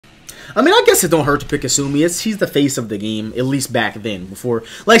I mean, I guess it don't hurt to pick Asumi. He's the face of the game, at least back then. Before,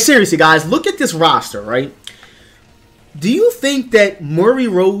 like, seriously, guys, look at this roster, right? Do you think that Murray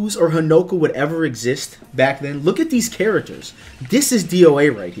Rose or Honoka would ever exist back then? Look at these characters. This is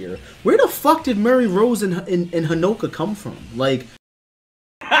DOA right here. Where the fuck did Murray Rose and Honoka come from? Like,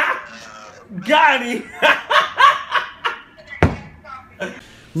 got him.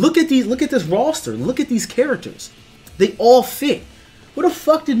 look at this roster. Look at these characters. They all fit. Where the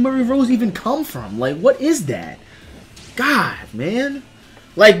fuck did Murray Rose even come from? Like, what is that? God, man.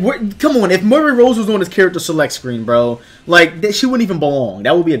 Like, come on. If Murray Rose was on his character select screen, bro, like, she wouldn't even belong.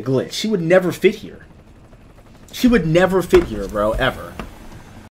 That would be a glitch. She would never fit here. She would never fit here, bro, ever.